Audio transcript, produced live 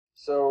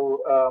So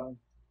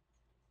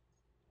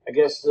I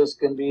guess this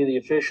can be the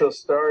official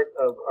start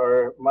of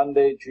our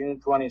Monday,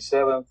 June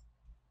 27th,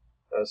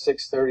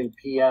 6:30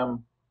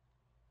 p.m.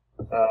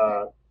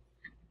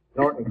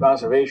 Norton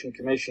Conservation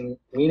Commission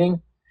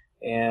meeting.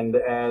 And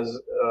as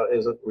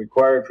is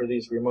required for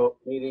these remote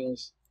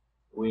meetings,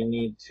 we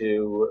need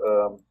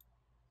to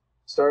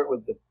start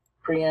with the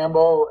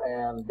preamble.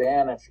 And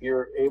Dan, if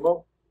you're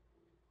able.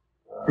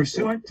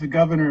 Pursuant to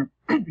Governor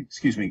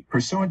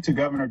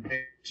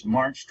Davis'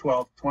 March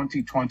 12,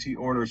 2020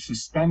 order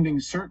suspending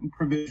certain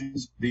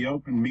provisions of the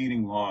Open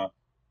Meeting Law,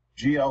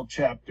 GL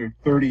Chapter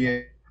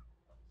 38,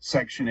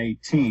 Section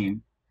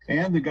 18,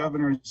 and the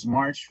Governor's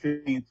March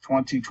 15,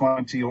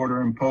 2020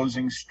 order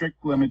imposing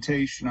strict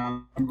limitation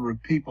on the number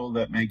of people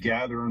that may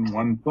gather in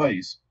one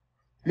place,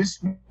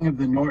 this meeting of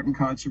the Norton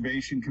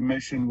Conservation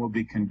Commission will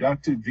be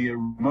conducted via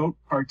remote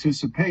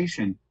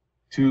participation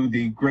to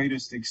the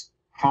greatest extent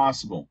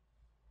possible.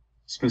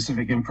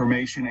 Specific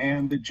information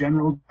and the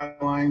general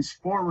guidelines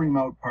for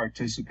remote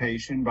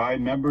participation by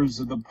members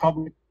of the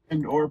public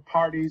and or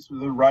parties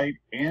with the right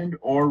and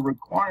or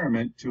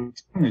requirement to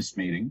attend this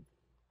meeting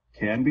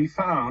can be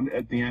found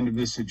at the end of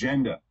this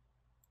agenda.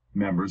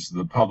 Members of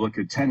the public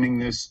attending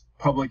this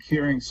public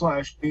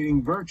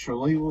hearing/meeting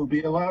virtually will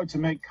be allowed to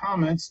make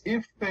comments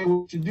if they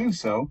wish to do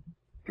so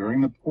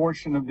during the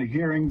portion of the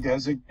hearing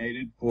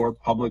designated for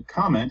public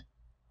comment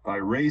by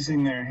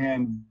raising their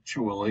hand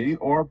virtually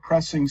or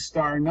pressing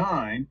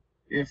 *9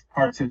 if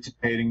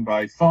participating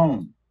by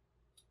phone.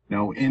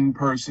 No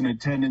in-person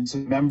attendance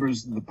of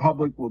members of the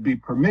public will be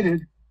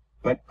permitted,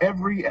 but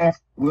every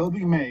effort will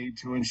be made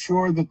to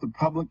ensure that the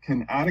public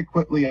can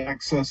adequately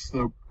access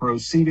the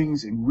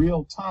proceedings in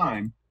real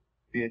time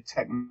via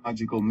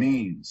technological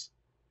means.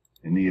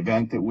 In the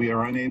event that we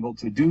are unable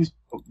to do so,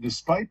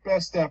 despite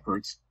best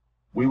efforts,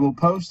 we will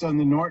post on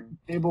the Norton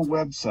Cable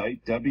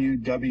website,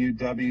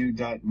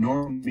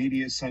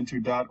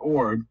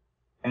 www.nortonmediacenter.org,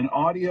 an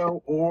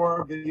audio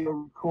or video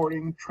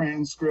recording,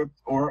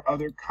 transcript, or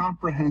other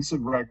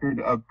comprehensive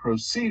record of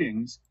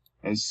proceedings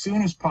as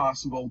soon as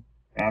possible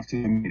after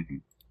the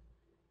meeting.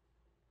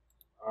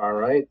 All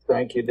right,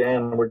 thank you,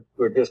 Dan.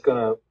 We're just going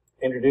to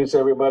introduce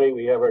everybody.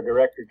 We have our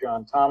director,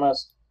 John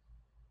Thomas.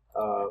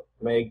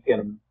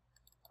 Megan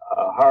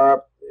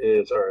Harrop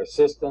is our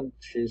assistant.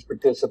 She's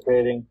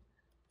participating.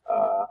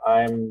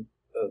 I'm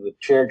the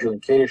chair, Julian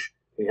Kadish.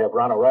 We have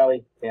Ron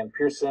O'Reilly, Dan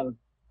Pearson.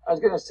 I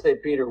was going to say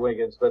Peter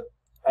Wiggins, but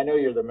I know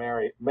you're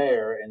the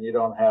mayor and you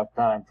don't have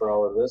time for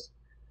all of this.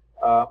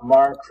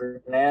 Mark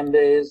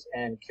Fernandez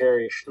and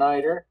Carrie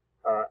Schneider.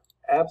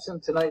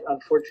 Absent tonight,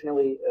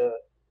 unfortunately,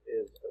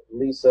 is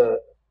Lisa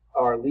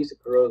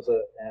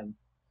Carrozza and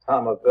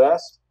Tama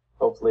Vest.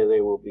 Hopefully they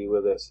will be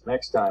with us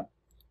next time.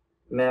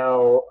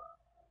 Now,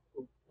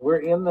 we're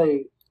in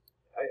the,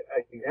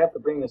 I have to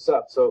bring this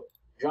up. So,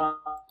 John,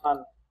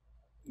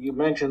 you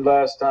mentioned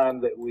last time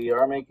that we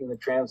are making the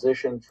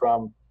transition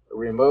from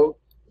remote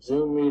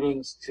Zoom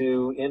meetings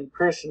to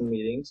in-person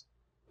meetings.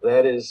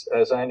 That is,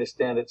 as I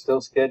understand it,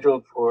 still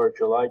scheduled for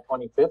July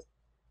 25th?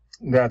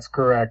 That's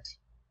correct.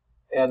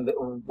 And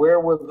where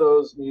would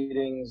those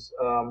meetings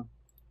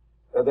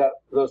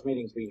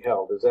be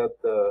held? Is that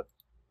the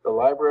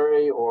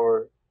library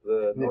or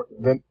the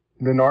Norton?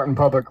 The Norton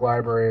Public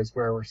Library is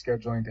where we're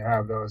scheduling to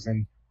have those.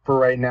 And for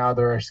right now,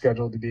 they're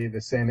scheduled to be the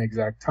same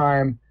exact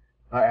time.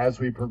 As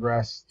we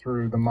progress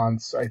through the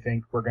months, I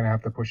think we're going to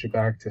have to push it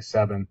back to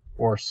 7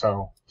 or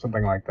so,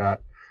 something like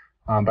that.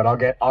 But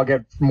I'll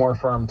get more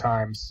firm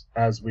times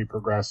as we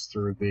progress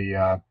through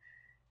the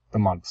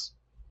months.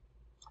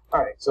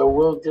 All right, so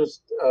we'll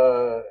just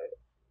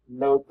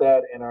note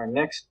that in our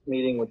next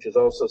meeting, which is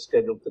also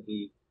scheduled to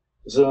be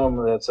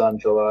Zoom, that's on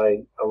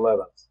July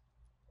 11th.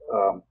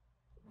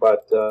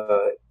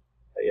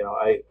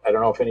 I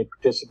don't know if any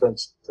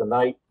participants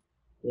tonight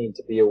need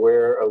to be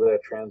aware of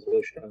that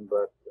transition,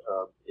 but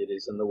it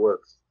is in the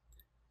works.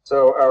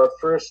 So our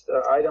first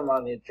item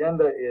on the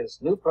agenda is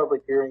new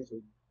public hearings.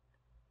 We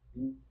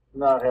do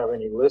not have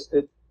any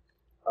listed,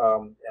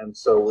 and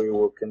so we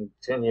will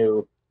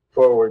continue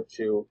forward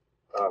to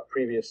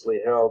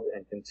previously held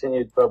and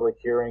continued public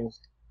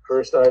hearings.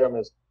 First item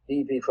is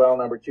DP file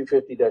number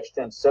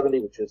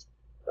 250-1070, which is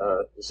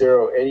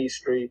 080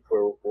 Street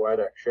for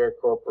Wyandotte Share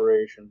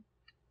Corporation.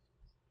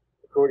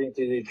 According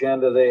to the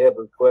agenda, they have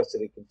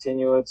requested a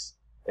continuance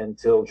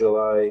until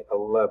July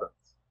 11th.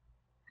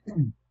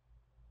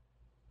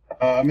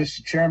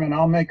 Mr. Chairman,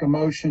 I'll make a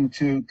motion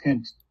to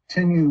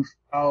continue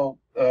file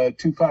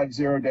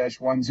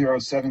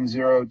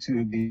 250-1070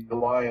 to the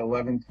July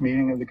 11th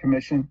meeting of the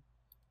Commission.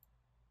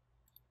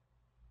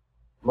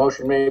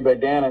 Motion made by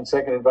Dan and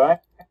seconded by?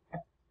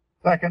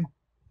 Second.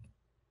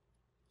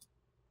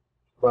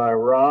 By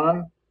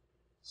Ron.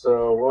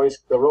 So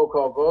the roll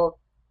call vote,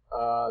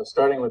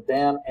 starting with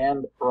Dan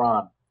and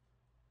Ron.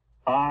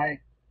 Aye.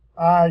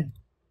 Aye.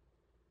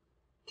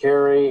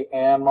 Carrie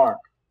and Mark.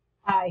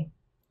 Aye.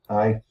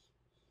 Aye.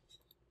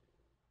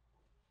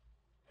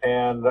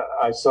 And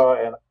I saw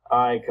an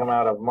aye come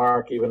out of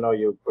Mark, even though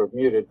you were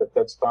muted, but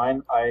that's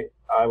fine. I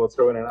will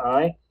throw in an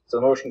aye. So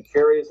the motion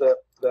carries. That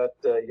that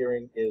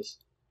hearing is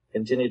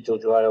continued till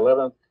July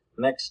 11th.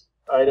 Next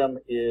item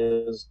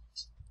is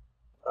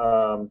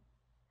a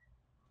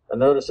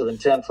notice of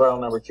intent, file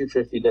number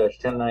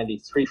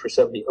 250-1093 for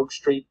 70 Oak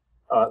Street.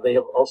 They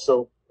have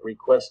also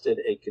requested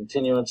a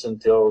continuance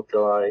until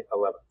July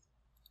 11th.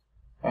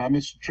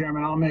 Mr.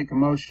 Chairman, I'll make a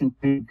motion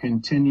to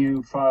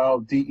continue file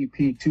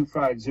DEP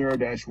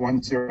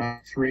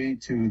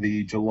 250-1093 to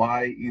the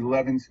July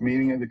 11th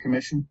meeting of the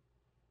commission.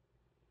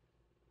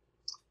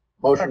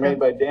 Motion made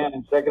by Dan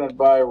and seconded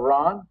by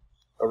Ron.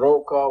 A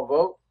roll call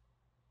vote,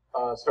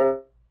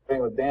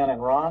 starting with Dan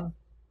and Ron,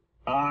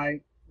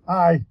 Aye.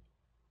 Aye.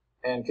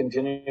 and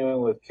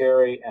continuing with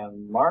Carrie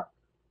and Mark.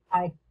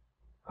 Aye.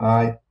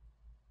 Aye.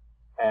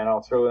 And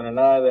I'll throw in an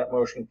aye. That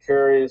motion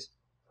carries.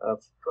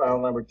 File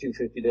number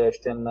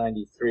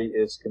 250-1093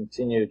 is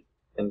continued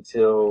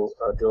until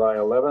July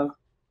 11th.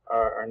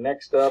 Our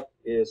next up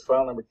is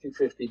file number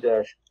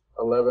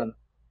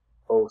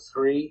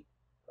 250-1103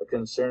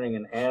 concerning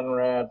an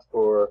ANRAD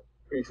for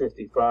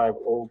 355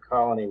 Old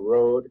Colony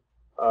Road.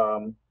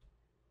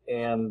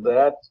 And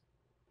that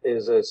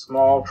is a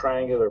small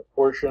triangular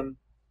portion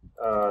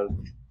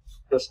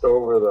just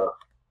over the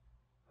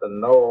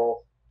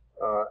knoll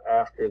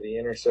after the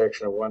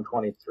intersection of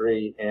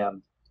 123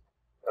 and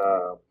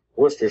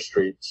Worcester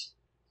Streets.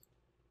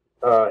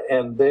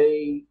 And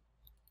they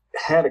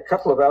had a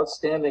couple of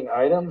outstanding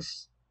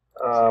items,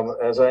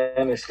 as I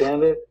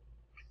understand it.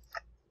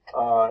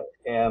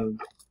 And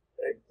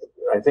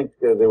I think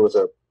there was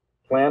a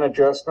plan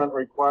adjustment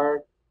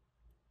required.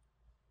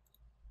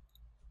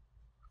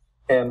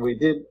 And we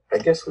did, I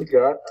guess we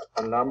got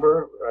a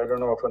number. I don't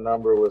know if a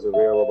number was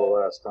available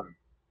last time.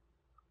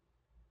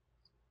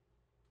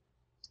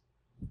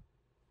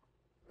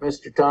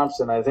 Mr.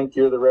 Thompson, I think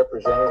you're the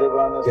representative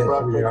on this Yes,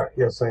 project. we are.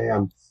 Yes, I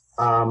am.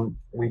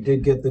 We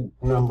did get the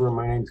number.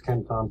 My name's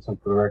Ken Thompson,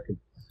 for the record.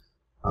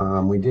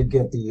 We did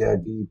get the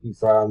DEP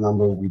file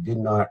number. We did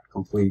not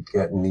complete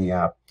getting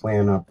the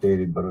plan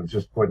updated, but it was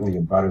just putting the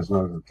abutters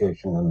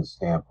notification and the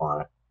stamp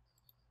on it.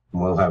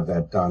 And we'll have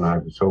that done. I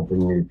was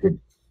hoping you could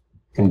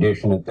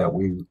condition it that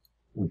we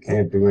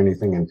can't do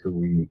anything until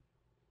we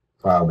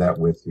file that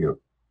with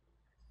you.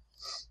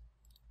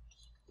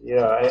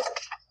 Yeah,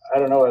 I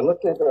don't know. I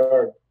looked at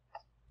our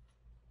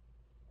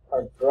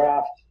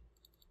draft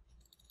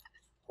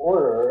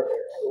order.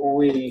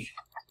 The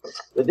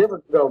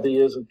difficulty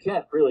is we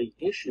can't really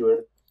issue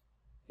it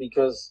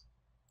because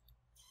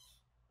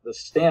the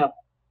stamp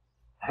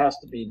has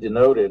to be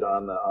denoted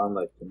on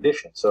the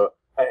condition. So,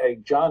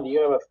 John, do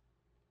you have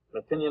an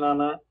opinion on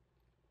that?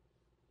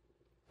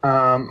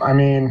 I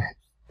mean,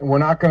 we're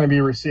not going to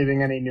be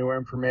receiving any new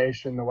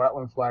information. The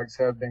wetland flags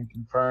have been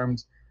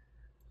confirmed.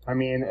 I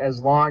mean, as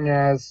long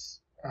as,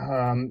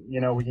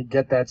 we could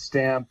get that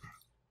stamp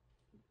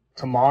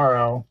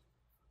tomorrow,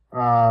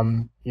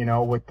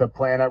 with the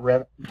plan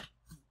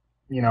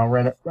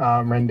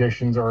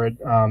renditions or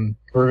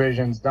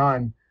revisions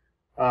done,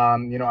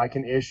 I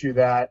can issue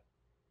that,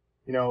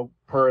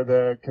 per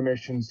the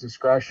commission's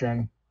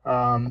discretion.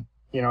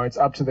 It's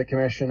up to the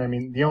commission. I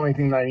mean, the only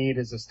thing that I need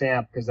is a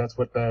stamp because that's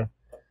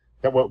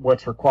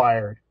what's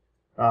required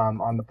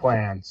on the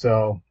plan.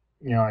 So,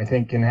 I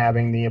think in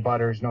having the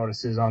abutters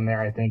notices on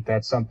there, I think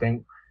that's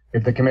something,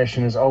 if the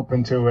commission is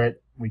open to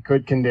it, we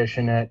could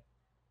condition it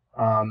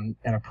and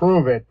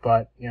approve it.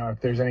 But, if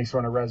there's any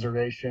sort of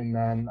reservation,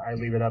 then I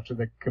leave it up to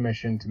the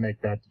commission to make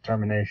that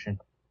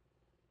determination.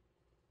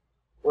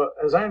 Well,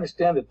 as I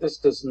understand it, this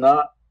does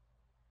not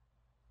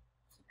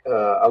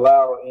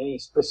allow any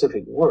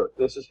specific work.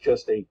 This is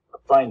just a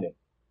finding.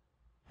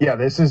 Yeah,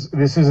 this is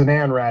an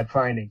ANRAD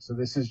finding. So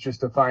this is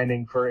just a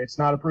finding it's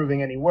not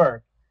approving any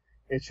work.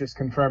 It's just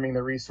confirming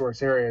the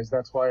resource areas.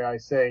 That's why I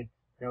say,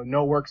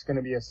 no work's going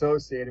to be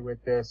associated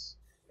with this.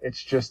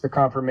 It's just the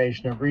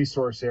confirmation of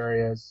resource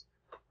areas.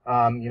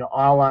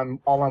 All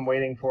I'm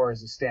waiting for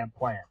is a stamp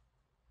plan.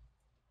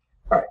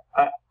 All right.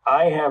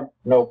 I have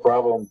no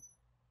problem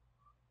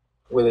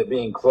with it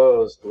being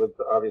closed with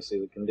obviously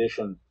the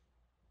condition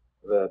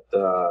that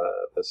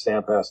the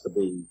stamp has to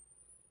be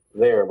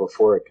there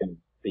before it can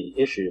be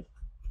issued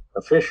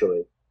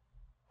officially.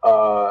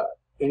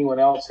 Anyone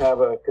else have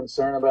a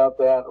concern about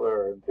that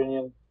or an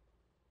opinion?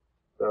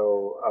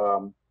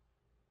 So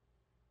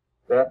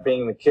that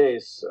being the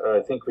case,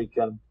 I think we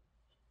can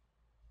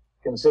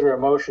consider a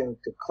motion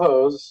to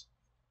close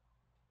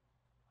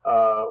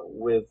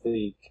with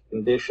the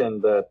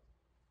condition that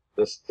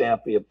the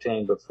stamp be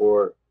obtained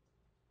before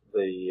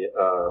the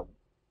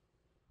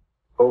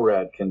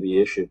ORAD can be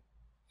issued.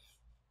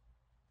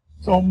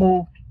 So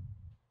moved.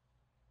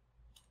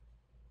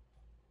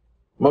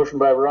 Motion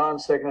by Ron,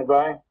 seconded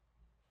by?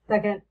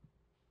 Second.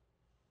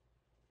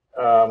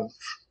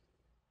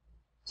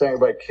 Seconded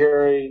by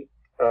Carrie.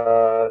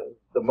 The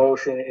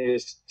motion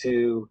is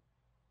to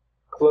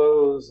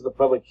close the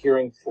public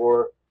hearing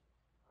for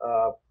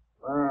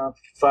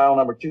file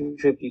number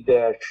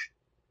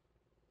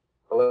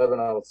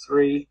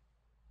 250-1103.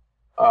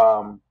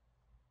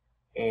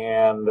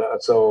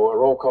 So a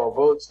roll call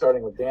vote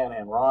starting with Dan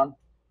and Ron.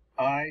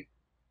 Aye.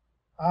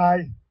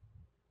 Aye.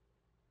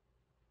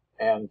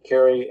 and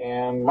Carrie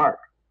and Mark.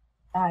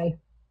 Aye.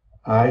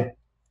 Aye.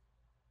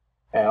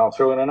 And I'll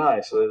throw in an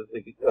aye. So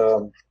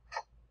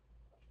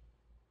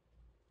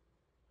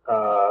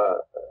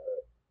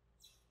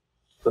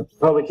the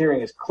public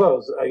hearing is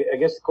closed. I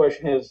guess the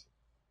question is,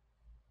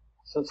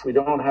 since we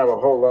don't have a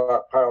whole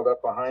lot piled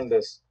up behind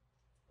this,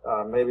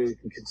 maybe we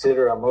can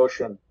consider a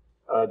motion.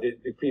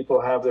 Do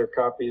people have their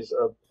copies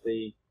of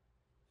the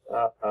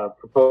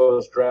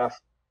proposed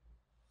draft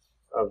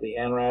of the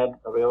NRAD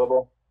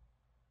available?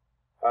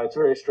 It's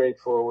very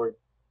straightforward.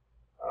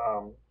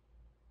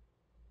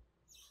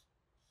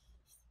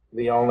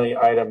 The only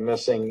item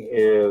missing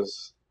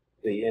is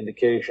the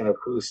indication of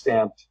who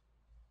stamped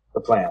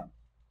the plan.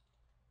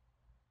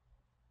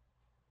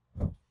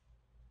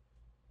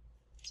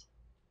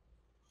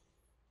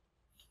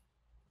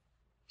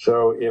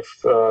 So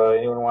if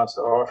anyone wants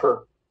to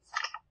offer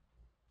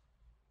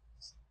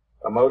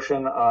a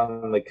motion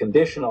on the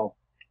conditional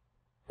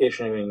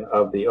issuing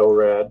of the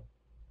ORAD,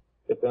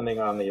 depending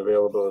on the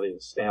availability of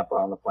the stamp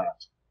on the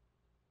plans.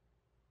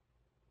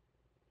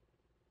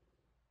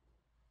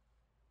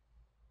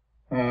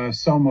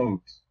 So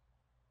moved.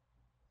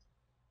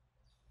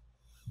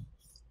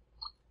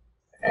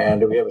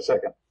 And do we have a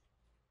second?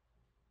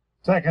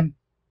 Second.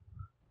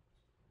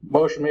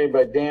 Motion made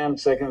by Dan,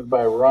 seconded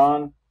by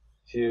Ron,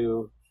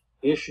 to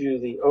issue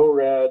the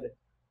ORAD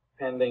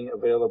pending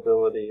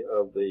availability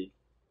of the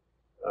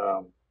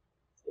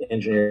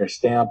engineer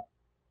stamp.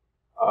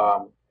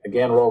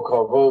 Again, roll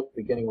call vote,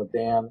 beginning with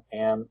Dan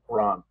and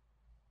Ron.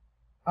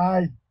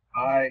 Aye.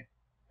 Aye.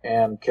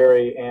 And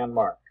Carrie and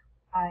Mark.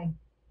 Aye.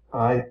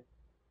 Aye.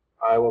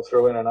 I will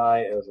throw in an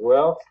aye as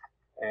well.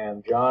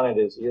 And John, it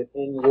is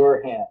in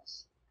your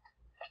hands.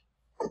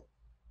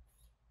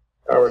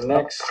 Our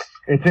next.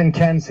 It's in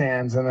Ken's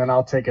hands, and then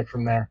I'll take it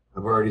from there.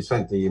 I've already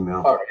sent the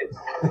email. All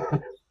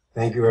right.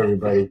 Thank you,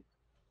 everybody.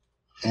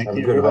 Thank Have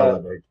you. a good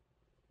holiday.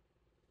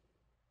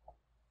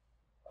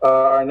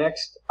 Our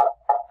next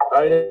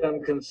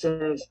item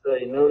concerns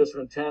the notice of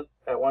intent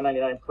at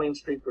 199 Plain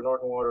Street for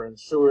Norton Water and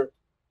Sewer.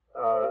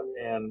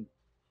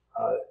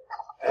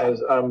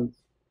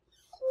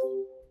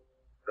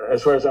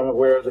 As far as I'm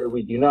aware, that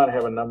we do not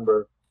have a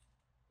number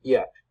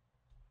yet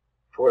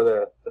for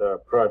that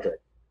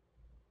project.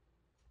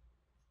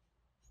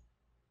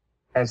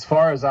 As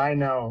far as I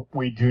know,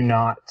 we do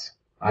not.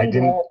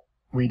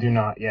 We do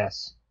not,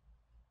 yes.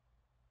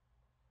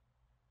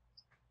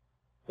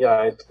 Yeah,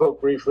 I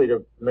spoke briefly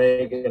to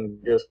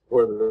Megan just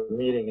before the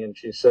meeting, and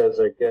she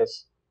says, I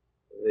guess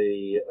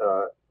the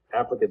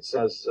applicant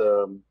says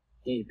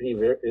DEP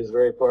is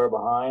very far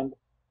behind.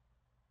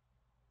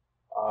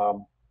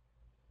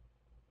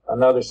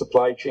 Another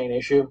supply chain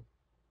issue.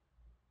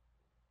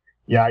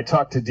 Yeah, I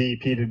talked to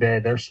DEP today.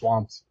 They're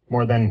swamped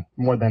more than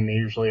they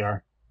usually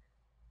are.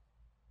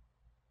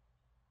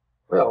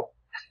 Well,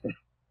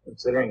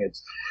 considering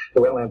it's the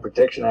Wetland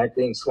Protection Act,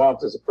 being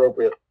swamped is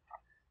appropriate.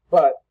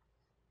 But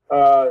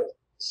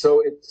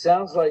so it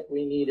sounds like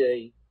we need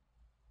a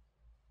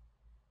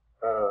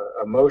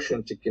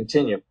motion to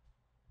continue.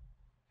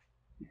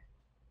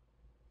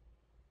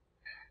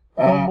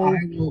 I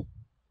will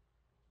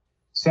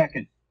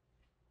second.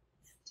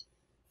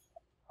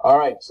 All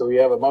right, so we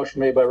have a motion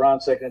made by Ron,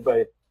 seconded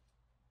by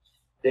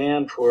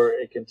Dan for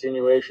a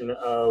continuation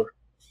of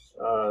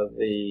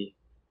the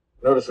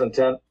notice of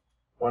intent,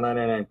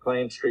 199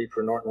 Plain Street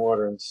for Norton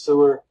Water and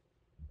Sewer.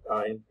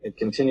 It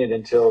continued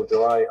until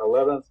July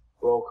 11th.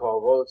 Roll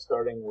call vote,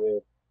 starting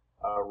with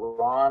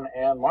Ron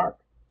and Mark.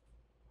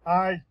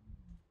 Aye.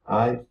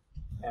 Aye.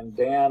 And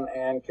Dan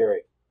and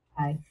Carrie.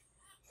 Aye.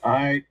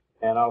 Aye.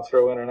 And I'll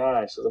throw in an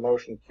aye, so the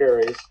motion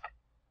carries.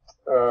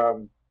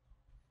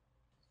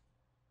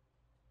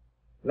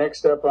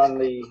 Next up on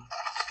the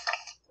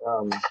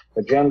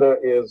agenda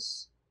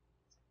is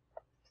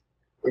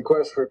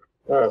request for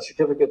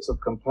certificates of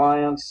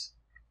compliance.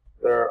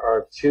 There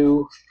are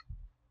two,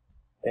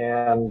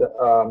 and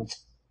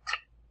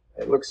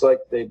it looks like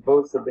they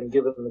both have been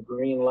given the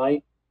green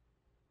light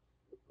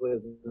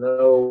with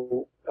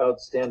no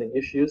outstanding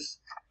issues.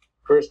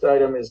 First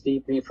item is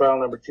DP file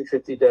number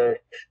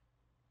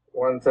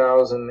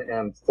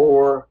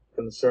 250-1004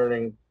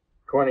 concerning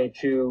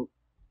 22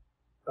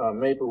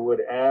 Maplewood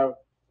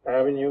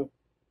Avenue,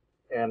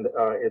 and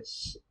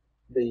it's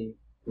the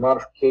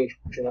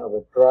modification of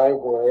a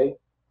driveway,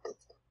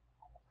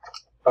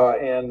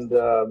 and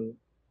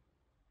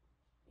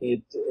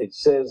it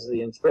says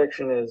the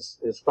inspection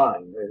is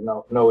fine. There's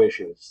no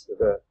issues. Is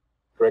that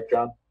correct,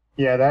 John?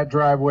 Yeah, that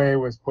driveway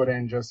was put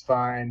in just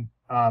fine.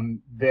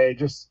 They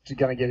just to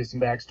kind of give you some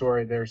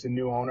backstory. There's a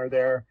new owner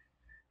there,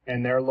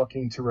 and they're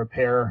looking to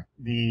repair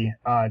the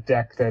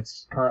deck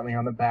that's currently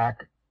on the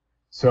back.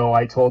 So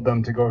I told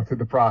them to go through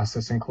the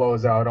process and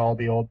close out all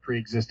the old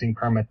pre-existing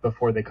permit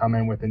before they come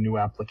in with a new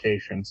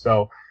application.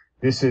 So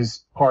this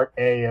is part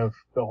A of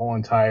the whole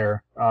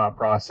entire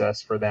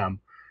process for them.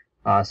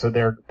 So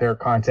they're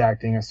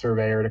contacting a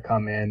surveyor to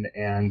come in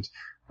and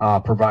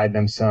provide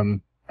them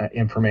some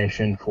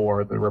information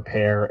for the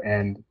repair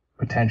and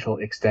potential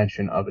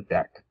extension of a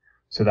deck.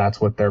 So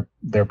that's what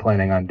they're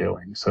planning on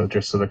doing. So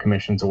just so the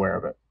commission's aware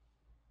of it.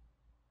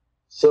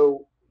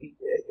 So,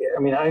 I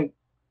mean,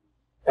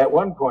 at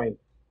one point,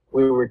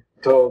 we were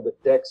told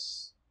that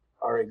decks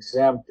are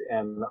exempt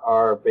and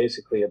are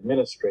basically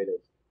administrative.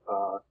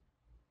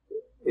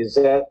 Is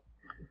there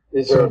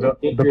So a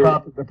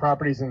the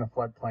property's in the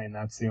floodplain.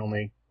 That's the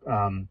only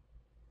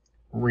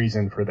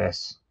reason for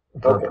this,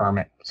 for Okay. a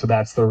permit. So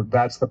that's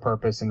the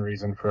purpose and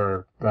reason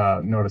for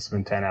the notice of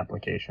intent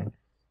application.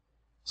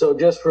 So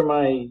just for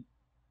my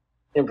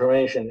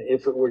information,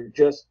 if it were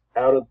just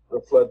out of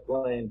the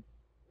floodplain,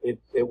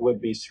 it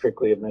would be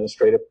strictly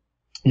administrative.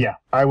 Yeah,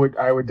 I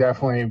would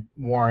definitely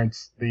warrant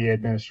the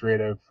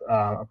administrative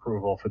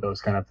approval for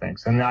those kind of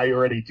things. And I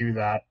already do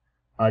that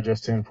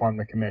just to inform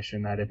the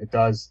commission that if it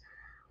does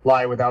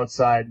lie with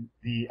outside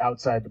the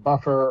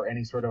buffer or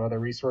any sort of other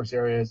resource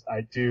areas,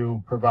 I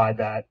do provide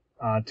that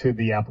to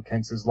the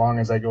applicants as long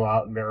as I go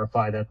out and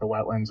verify that the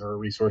wetlands or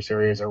resource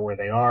areas are where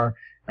they are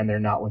and they're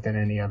not within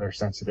any other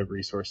sensitive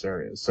resource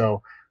areas.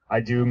 So I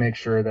do make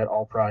sure that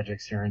all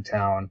projects here in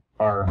town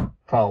are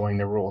following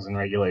the rules and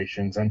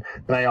regulations. And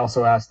then I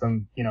also ask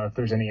them, if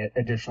there's any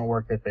additional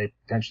work that they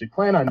potentially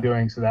plan on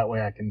doing, so that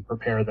way I can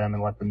prepare them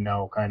and let them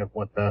know kind of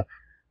what the,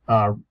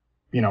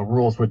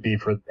 rules would be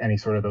for any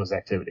sort of those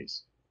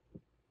activities.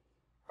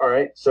 All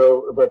right.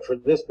 So, but for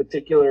this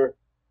particular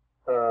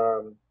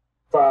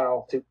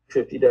file,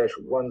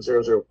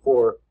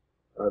 250-1004,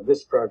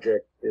 this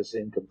project is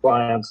in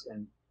compliance,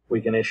 and we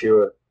can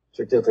issue a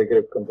certificate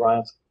of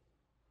compliance.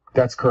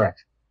 That's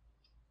correct.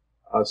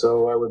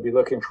 So I would be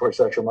looking for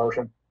such a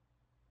motion.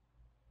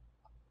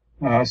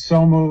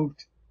 So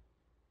moved.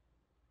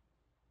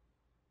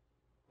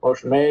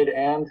 Motion made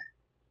and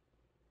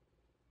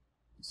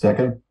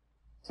Second?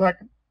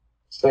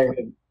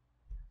 seconded.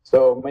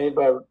 So made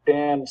by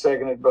Dan,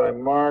 seconded by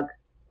Mark.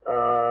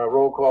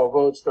 Roll call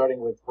vote starting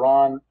with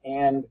Ron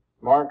and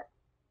Mark.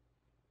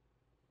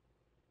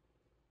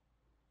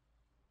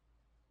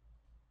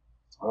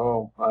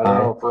 Oh, I don't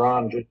know if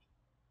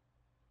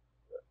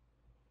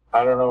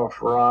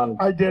Ron.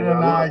 I did an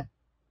aye.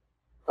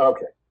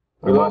 Okay.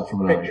 We lost the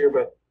picture,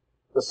 but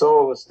the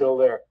soul is still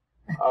there.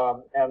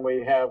 And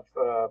we have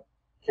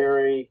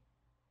Carrie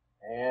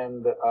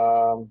and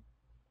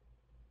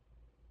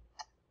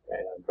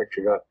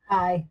picture got.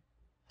 Aye.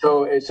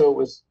 So it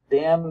was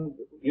Dan.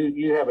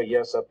 You have a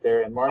yes up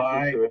there, and Mark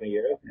Aye. you threw in a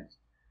yes.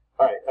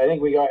 All right. I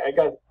think we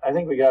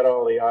got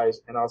all the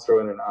ayes, and I'll throw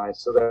in an aye.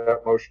 So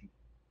that motion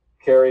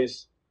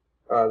carries.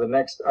 The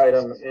next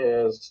item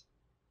is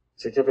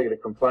certificate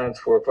of compliance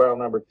for file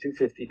number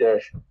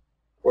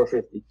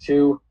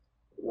 250-452,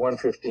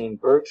 115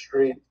 Burke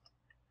Street.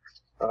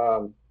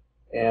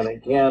 And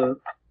again,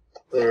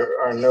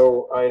 there are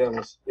no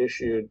items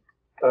listed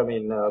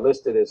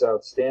as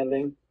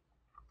outstanding.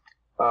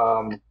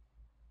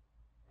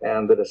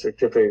 And that a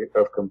certificate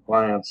of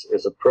compliance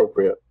is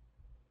appropriate.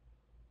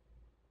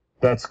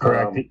 That's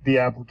correct. The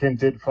applicant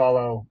did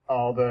follow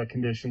all the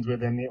conditions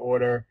within the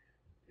order.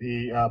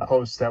 The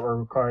posts that were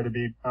required to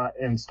be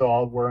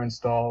installed were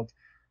installed.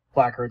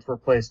 Placards were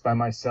placed by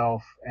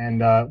myself, and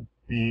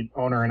the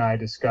owner and I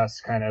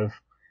discussed I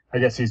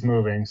guess he's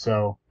moving,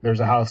 so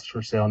there's a house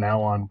for sale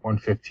now on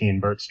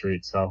 115 Burt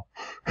Street. So,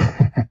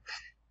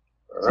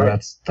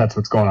 that's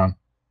what's going on.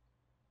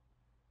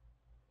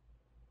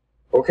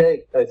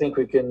 Okay, I think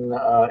we can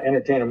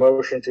entertain a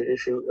motion to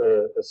issue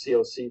a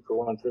COC for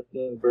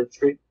 115 Burt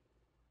Street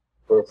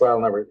for file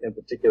number, in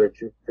particular,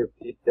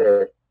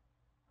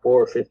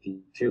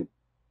 250-452.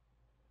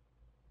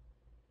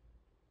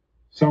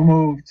 So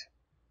moved.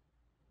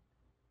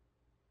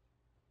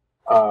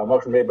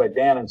 Motion made by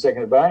Dan and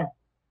seconded by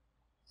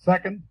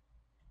Second.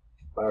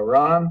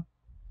 Ron.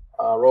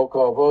 Roll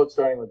call vote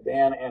starting with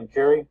Dan and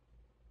Carrie,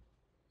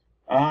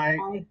 Aye.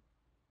 Aye.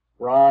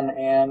 Ron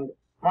and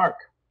Mark.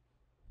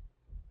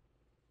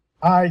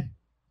 Aye.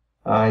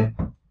 Aye.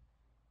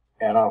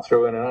 And I'll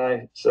throw in an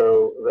aye,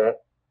 so that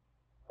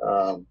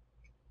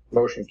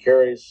motion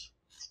carries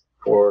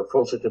for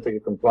full certificate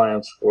of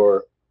compliance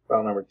for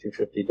file number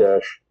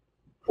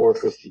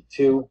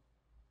 250-452.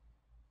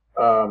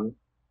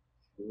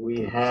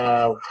 We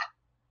have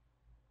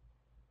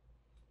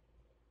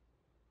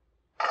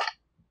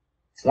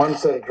one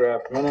set of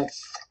draft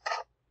minutes,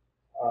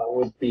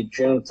 would be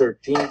June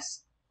 13th.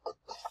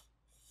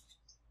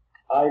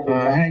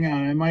 Hang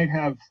on, I might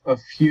have a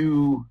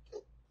few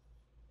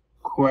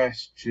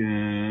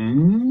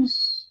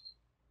questions.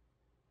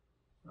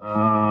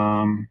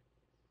 Let's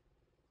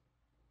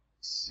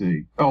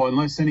see. Oh,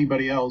 unless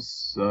anybody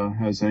else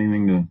has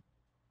anything to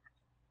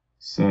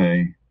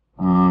say.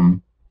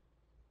 Let's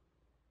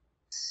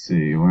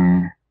see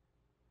where.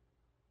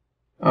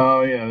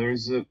 Oh yeah,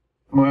 there's a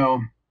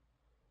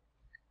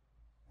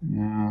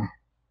yeah.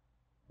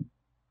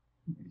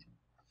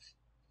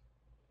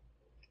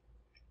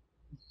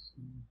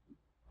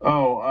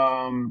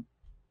 Oh,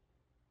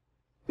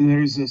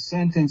 there's a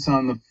sentence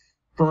on the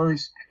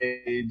first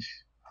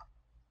page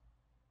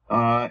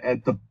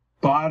at the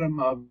bottom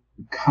of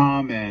the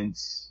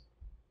comments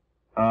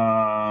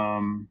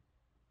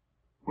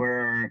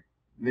where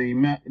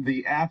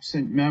the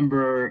absent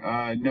member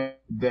noted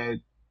that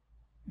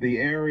the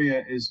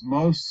area is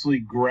mostly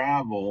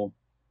gravel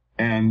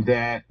and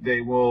that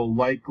they will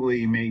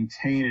likely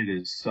maintain it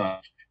as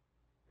such.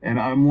 And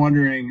I'm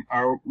wondering,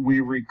 are we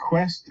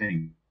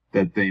requesting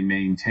that they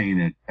maintain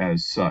it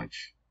as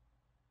such?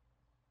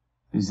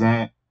 Does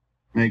that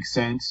make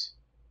sense?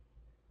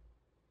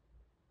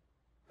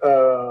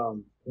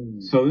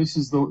 So this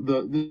is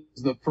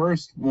the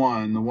first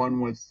one, the one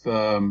with,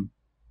 and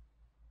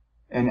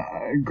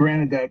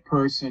granted that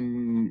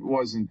person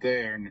wasn't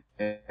there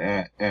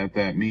at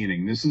that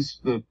meeting. This is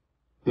the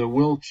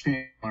Will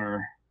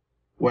Chandler,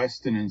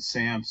 Weston and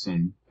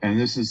Sampson, and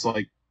this is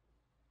like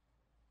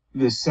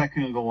the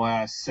second to the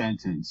last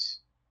sentence.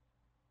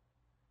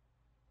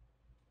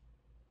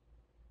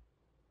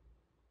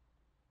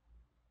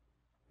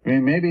 I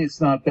mean, maybe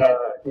it's not that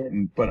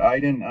important, but I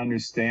didn't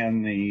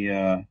understand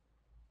the,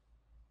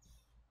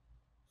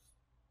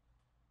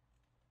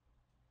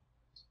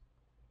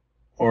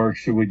 or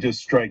should we just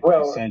strike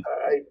the sentence?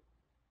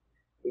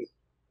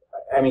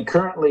 I mean,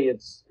 currently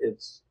it's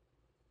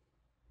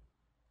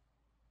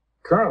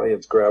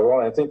gravel,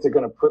 and I think they're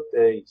going to put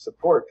a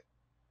support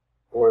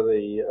for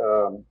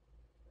the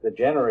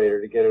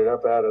generator to get it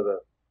up out of the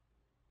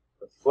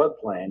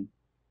floodplain,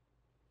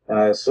 and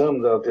I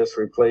assume they'll just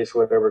replace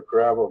whatever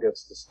gravel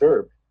gets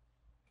disturbed.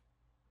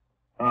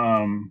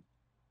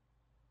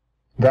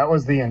 That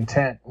was the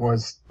intent,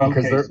 was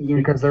because Okay,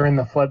 because they're in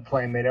the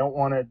floodplain. They don't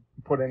want to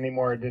put any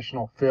more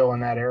additional fill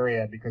in that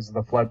area because of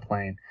the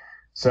floodplain.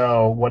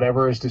 So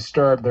whatever is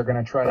disturbed, they're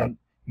going to try to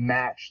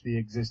match the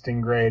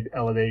existing grade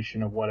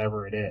elevation of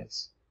whatever it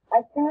is.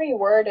 I can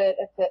reword it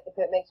if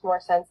it makes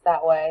more sense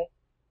that way.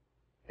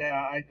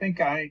 Yeah, I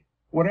think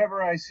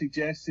whatever I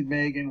suggested,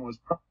 Megan, was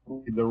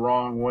probably the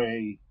wrong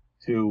way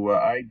to,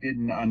 I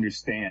didn't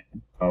understand.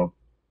 So,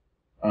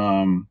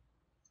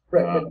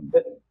 Right,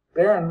 but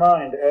bear in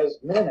mind, as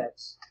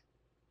minutes,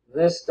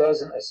 this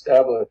doesn't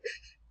establish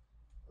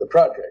the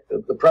project.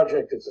 The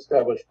project is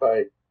established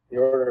by the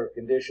order of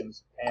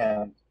conditions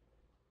and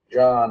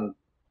John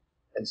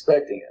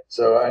inspecting it.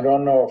 So I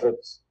don't know if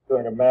it's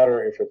going to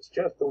matter if it's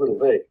just a little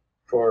vague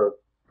for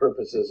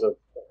purposes of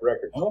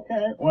records.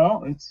 okay,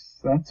 well,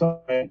 that's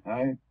all right.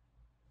 I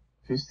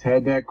just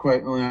had that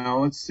question. Now,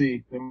 let's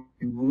see. There might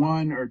be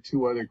one or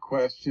two other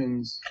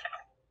questions.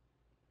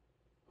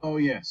 Oh,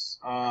 yes.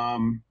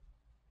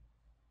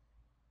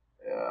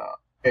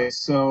 Okay,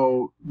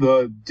 so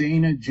the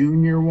Dana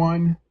Jr.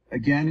 one,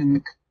 again, in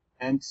the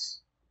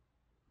comments,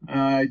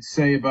 I'd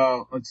say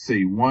about, let's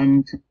see,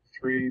 1, 2,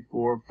 3,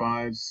 4,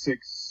 5,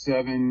 6,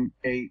 7,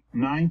 8,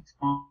 9th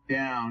one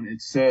down,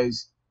 it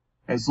says,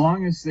 as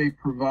long as they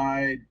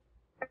provide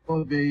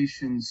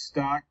elevation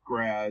stock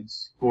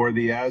grads for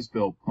the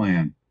as-built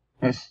plan.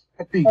 Should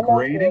that be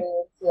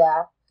grading?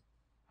 Yeah.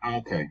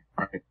 Okay,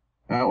 all right.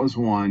 That was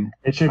one.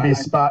 It should be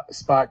spot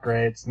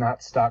grades,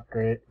 not stock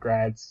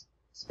grads.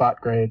 Spot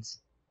grades.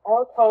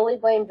 I'll totally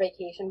blame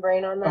Vacation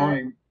Brain on that.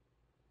 Oh,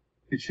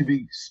 it should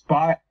be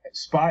spot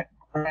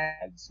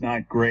grads,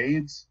 not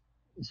grades.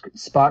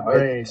 Spot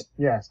grades.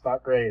 Yeah,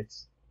 spot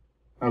grades.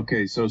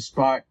 Okay, so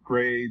spot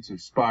grades or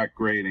spot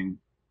grading.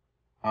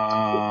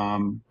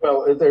 Well,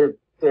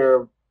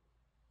 they're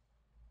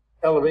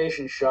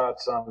elevation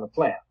shots on the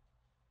plan.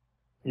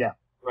 Yeah.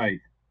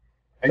 Right.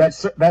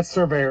 That's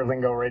surveyor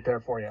lingo right there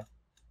for you.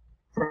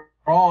 For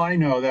all I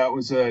know, that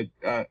was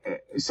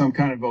some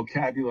kind of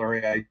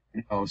vocabulary I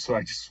know, so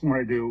I just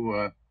wanted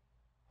to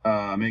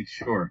make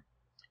sure.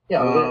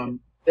 Yeah,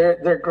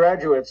 they're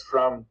graduates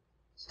from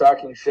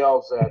stocking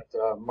shelves at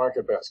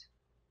Market Basket.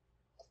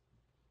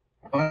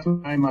 That's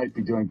what I might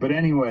be doing, but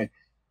anyway.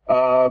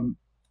 So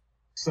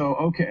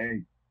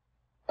okay,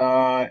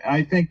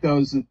 I think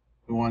those are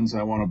the ones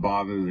I want to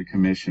bother the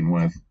commission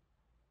with.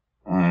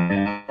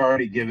 And I've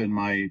already given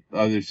my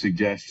other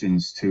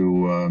suggestions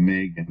to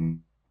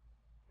Megan.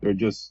 They're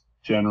just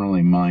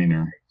generally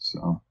minor,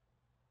 so.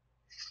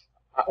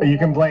 You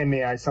can blame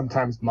me. I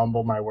sometimes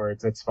mumble my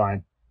words. It's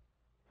fine.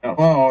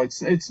 Well,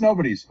 it's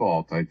nobody's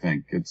fault, I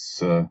think.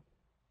 It's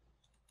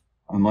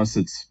unless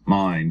it's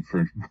mine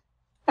for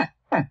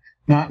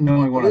not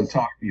knowing what I'm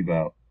talking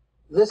about.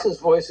 This is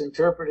voice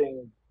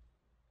interpreting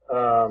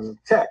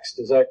text.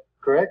 Is that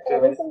correct? Yeah,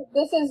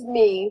 this is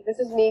me. This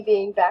is me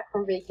being back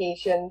from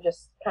vacation,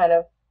 just kind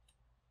of.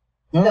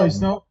 No,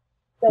 there's no.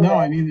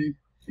 I mean,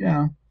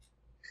 yeah,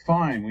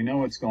 fine. We know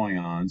what's going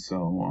on,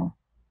 so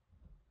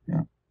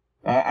yeah.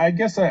 I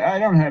guess I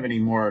don't have any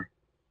more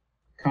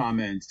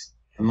comments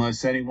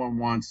unless anyone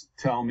wants to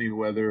tell me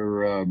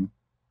whether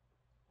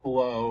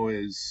below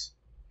is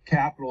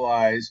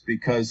capitalized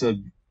because of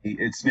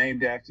it's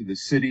named after the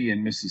city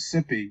in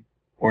Mississippi,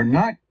 or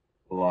not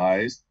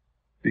capitalized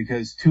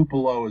because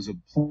Tupelo is a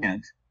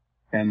plant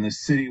and the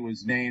city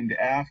was named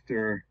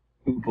after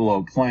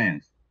Tupelo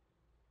plant.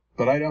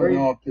 But I don't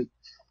know if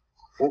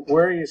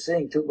where are you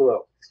seeing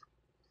Tupelo?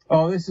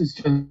 Oh, this is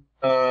just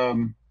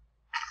oh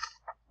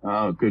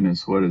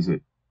goodness, what is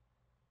it?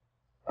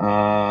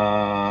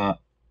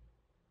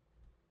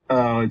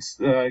 It's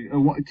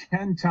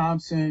Ken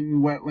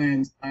Thompson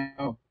Wetlands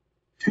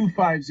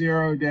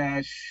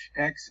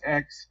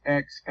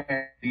 250-XXXX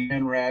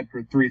NRAD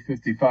for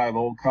 355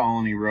 Old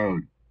Colony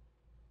Road.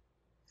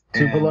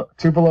 And-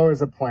 Tupelo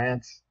is a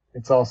plant.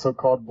 It's also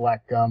called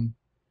black gum.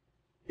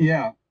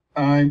 Yeah,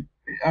 I'm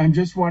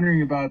just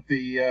wondering about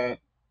the.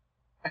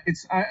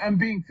 I'm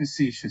being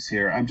facetious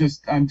here. I'm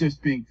just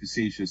being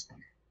facetious.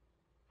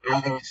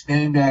 Whether it's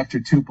named after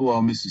Tupelo,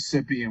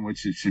 Mississippi, in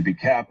which it should be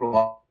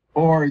capitalized,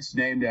 or it's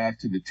named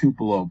after the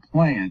Tupelo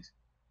plant,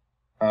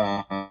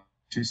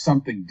 which is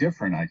something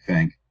different, I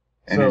think,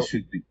 and it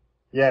should be.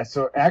 Yeah.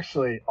 So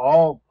actually,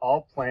 all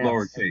plants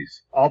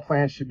Lowercase. All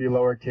plants should be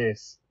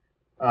lowercase.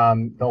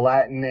 The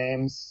Latin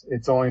names,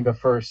 it's only the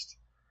first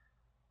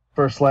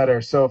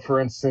letter. So, for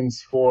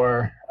instance,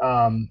 for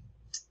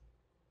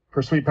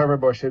sweet pepper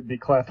bush, it'd be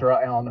Clethra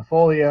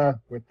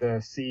alnifolia with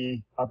the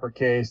C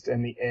uppercase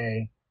and the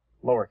A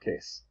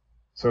lowercase.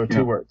 So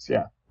two words.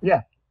 Yeah.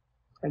 Yeah.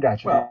 I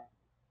got you. Well,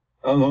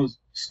 those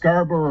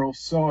Scarborough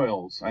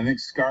soils. I think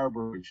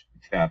Scarborough should be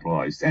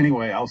capitalized.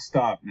 Anyway, I'll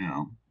stop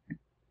now.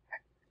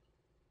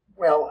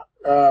 Well,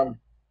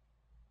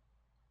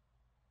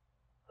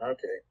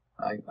 okay.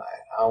 I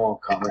won't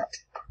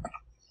comment.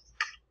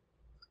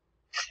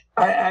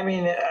 I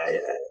mean,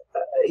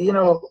 you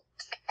know,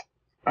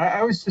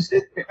 I was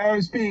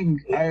being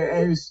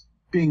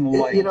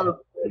light. you know,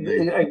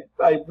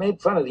 I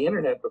made fun of the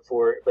internet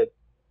before, but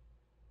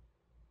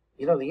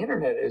you know, the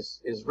internet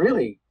is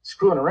really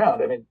screwing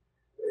around. I mean,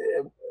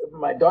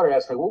 my daughter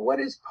asked me, well, what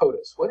is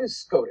POTUS? What is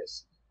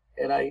SCOTUS?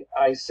 And I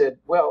said,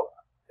 well,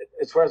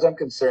 as far as I'm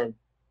concerned,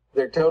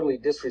 they're totally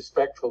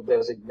disrespectful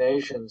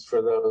designations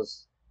for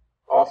those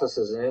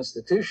offices and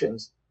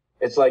institutions.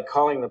 It's like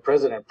calling the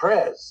president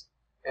Prez,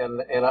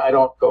 and I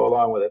don't go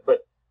along with it.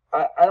 But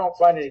I don't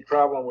find any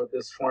problem with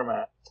this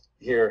format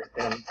here,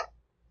 and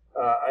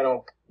I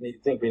don't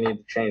think we need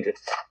to change it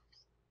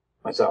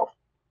myself.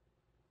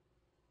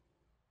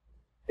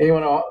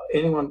 Anyone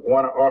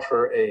want to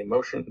offer a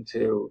motion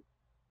to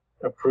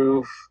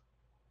approve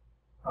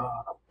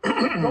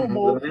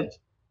the minutes?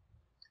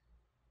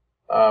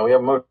 We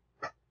have a motion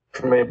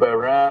made by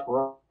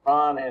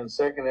Ron and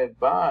seconded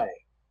by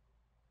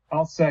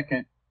I'll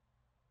second.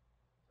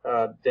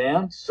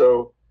 Dan.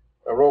 So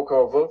a roll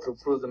call vote to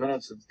approve the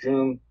minutes of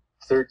June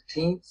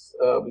 13th,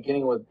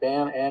 beginning with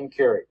Dan and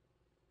Carrie.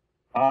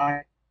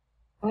 Aye.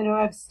 I'm going to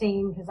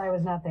abstain because I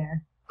was not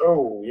there.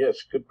 Oh,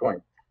 yes, good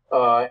point.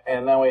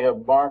 And now we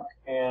have Mark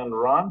and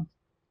Ron.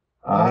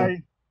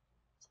 Aye.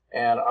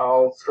 And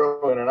I'll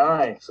throw in an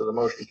aye, so the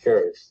motion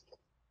carries.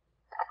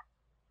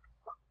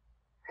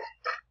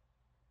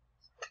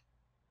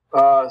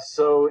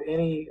 So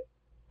any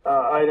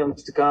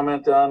items to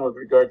comment on with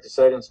regard to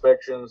site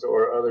inspections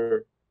or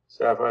other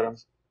staff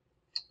items?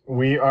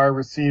 We are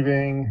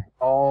receiving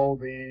all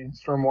the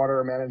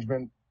stormwater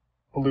management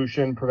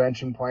pollution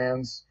prevention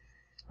plans.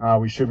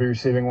 We should be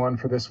receiving one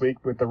for this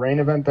week with the rain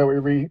event that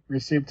we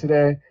received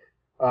today.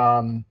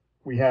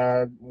 We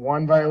had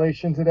one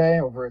violation today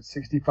over at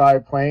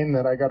 65 Plain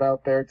that I got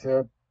out there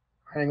to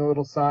hang a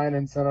little sign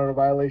and send out a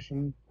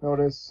violation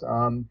notice.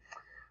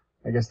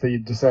 I guess they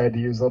decided to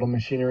use a little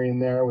machinery in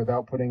there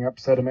without putting up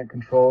sediment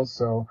controls.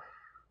 So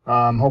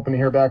I'm hoping to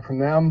hear back from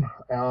them.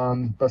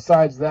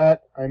 Besides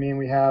that, I mean,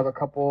 we have a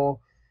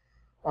couple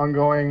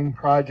ongoing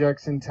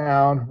projects in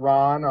town.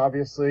 Ron,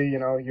 obviously, you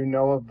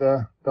know of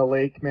the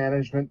lake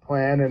management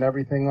plan and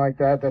everything like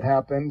that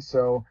happened.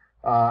 So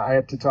I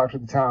have to talk to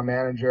the town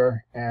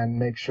manager and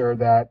make sure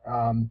that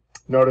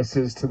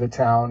notices to the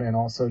town and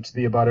also to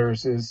the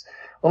abutters is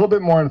a little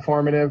bit more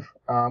informative.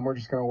 We're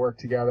just going to work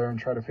together and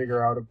try to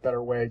figure out a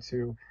better way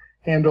to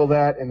handle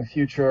that in the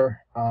future,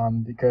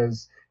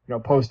 because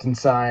post and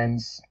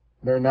signs,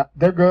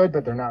 they're good,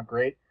 but they're not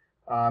great.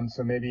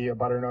 So maybe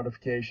abutter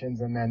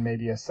notifications and then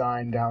maybe a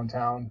sign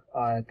downtown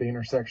at the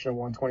intersection of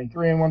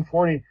 123 and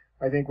 140,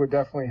 I think would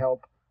definitely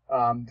help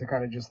to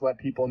kind of just let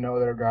people know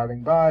that are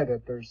driving by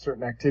that there's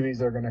certain activities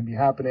that are going to be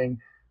happening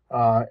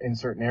in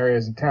certain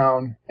areas of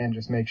town, and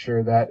just make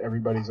sure that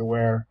everybody's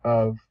aware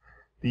of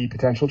the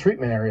potential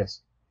treatment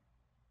areas.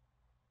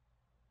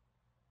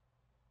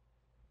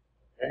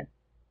 Okay.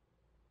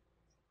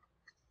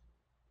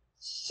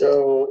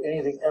 So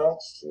anything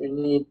else we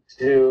need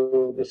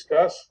to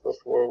discuss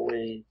before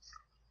we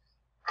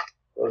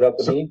close out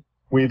the meeting?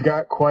 We've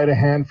got quite a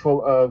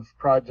handful of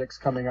projects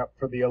coming up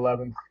for the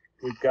 11th.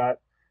 We've got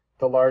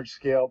the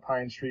large-scale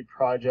Pine Street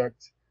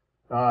project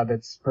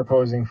that's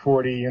proposing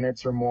 40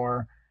 units or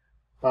more.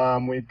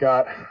 We've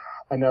got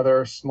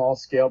another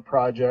small-scale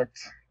project,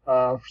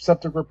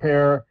 septic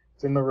repair.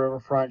 It's in the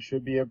riverfront,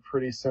 should be a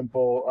pretty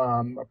simple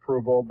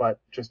approval, but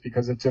just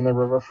because it's in the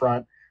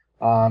riverfront,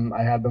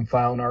 I had them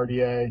file an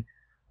RDA.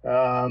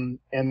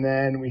 And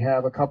then we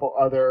have a couple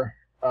other,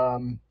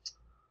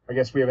 I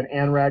guess we have an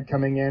ANRAD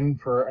coming in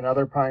for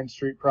another Pine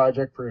Street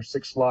project for a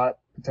 6-lot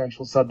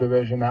potential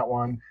subdivision, that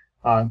one.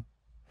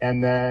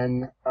 And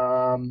then,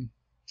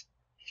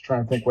 just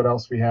trying to think what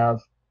else we have.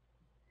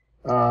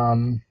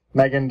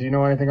 Megan, do you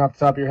know anything off the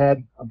top of your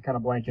head? I'm kind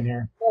of blanking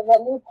here. Yeah,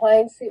 that new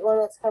Pine Street one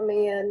that's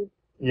coming in.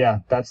 Yeah,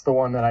 that's the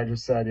one that I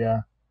just said,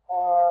 yeah.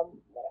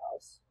 What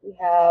else? We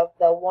have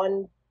the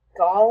one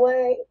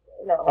Galway.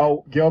 No.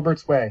 Oh,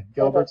 Gilbert's Way.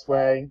 Gilbert's Gilbert's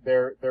Way.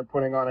 They're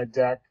putting on a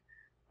deck,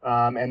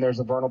 and there's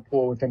a vernal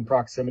pool within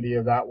proximity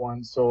of that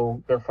one,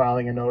 so they're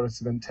filing a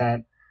notice of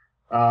intent.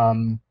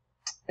 And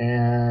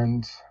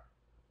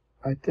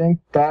I think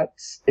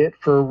that's it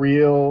for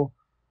real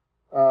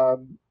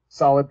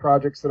solid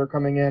projects that are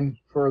coming in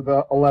for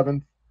the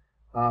 11th.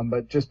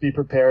 But just be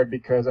prepared,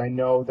 because I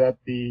know that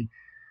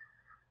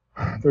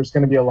there's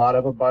going to be a lot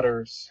of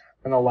abutters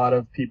and a lot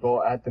of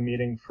people at the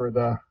meeting for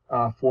the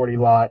 40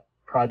 lot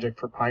project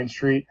for Pine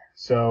Street.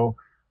 So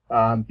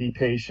be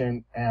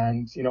patient.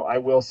 And, I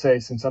will say,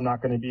 since I'm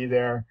not going to be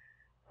there,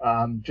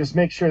 just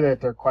make sure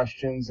that their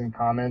questions and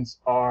comments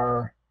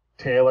are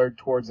tailored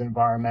towards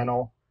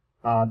environmental.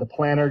 The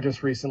planner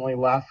just recently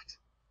left,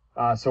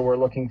 so we're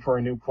looking for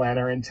a new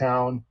planner in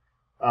town.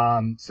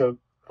 So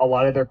a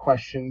lot of their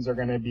questions are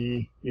going to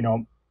be,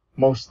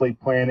 mostly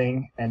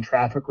planning and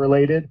traffic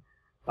related.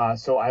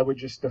 So I would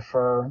just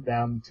defer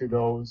them to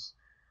those,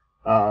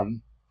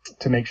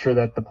 to make sure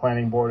that the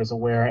planning board is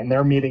aware. And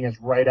their meeting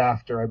is right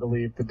after, I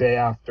believe, the day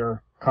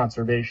after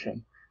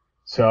conservation.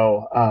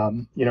 So,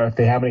 if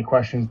they have any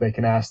questions, they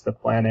can ask the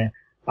planning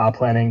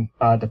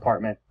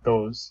department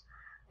those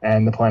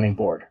and the planning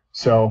board.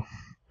 So,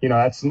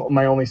 that's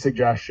my only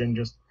suggestion.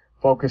 Just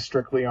focus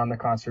strictly on the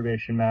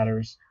conservation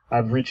matters.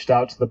 I've reached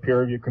out to the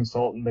peer review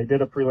consultant. They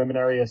did a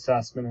preliminary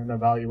assessment and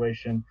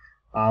evaluation,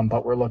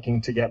 but we're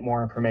looking to get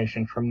more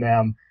information from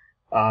them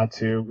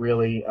to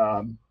really,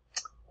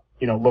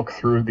 look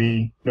through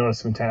the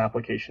notice of intent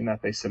application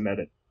that they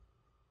submitted.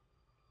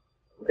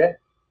 Okay.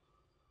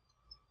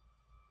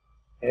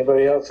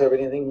 Anybody else have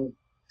anything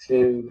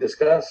to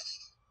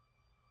discuss?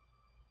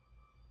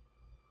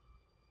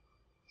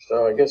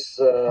 So I guess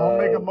I'll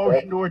make a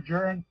motion to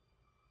adjourn.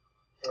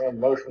 a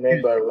motion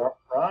made by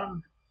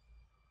Ron.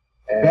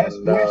 Best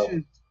And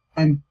wishes.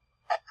 And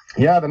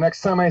Yeah, the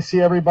next time I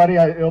see everybody,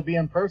 it'll be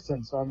in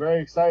person, so I'm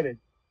very excited.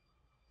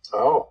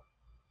 oh,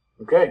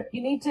 okay.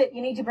 You need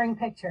to bring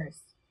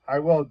pictures. I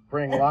will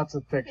bring lots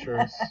of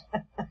pictures.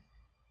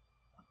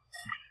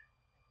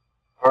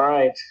 All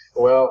right.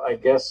 Well, I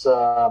guess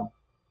I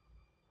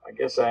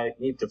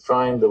need to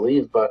find the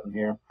leave button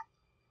here.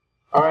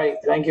 All right.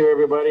 Thank you,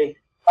 everybody.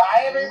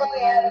 Bye, everybody.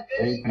 Have a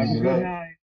good Thank you. have a Good good night. night.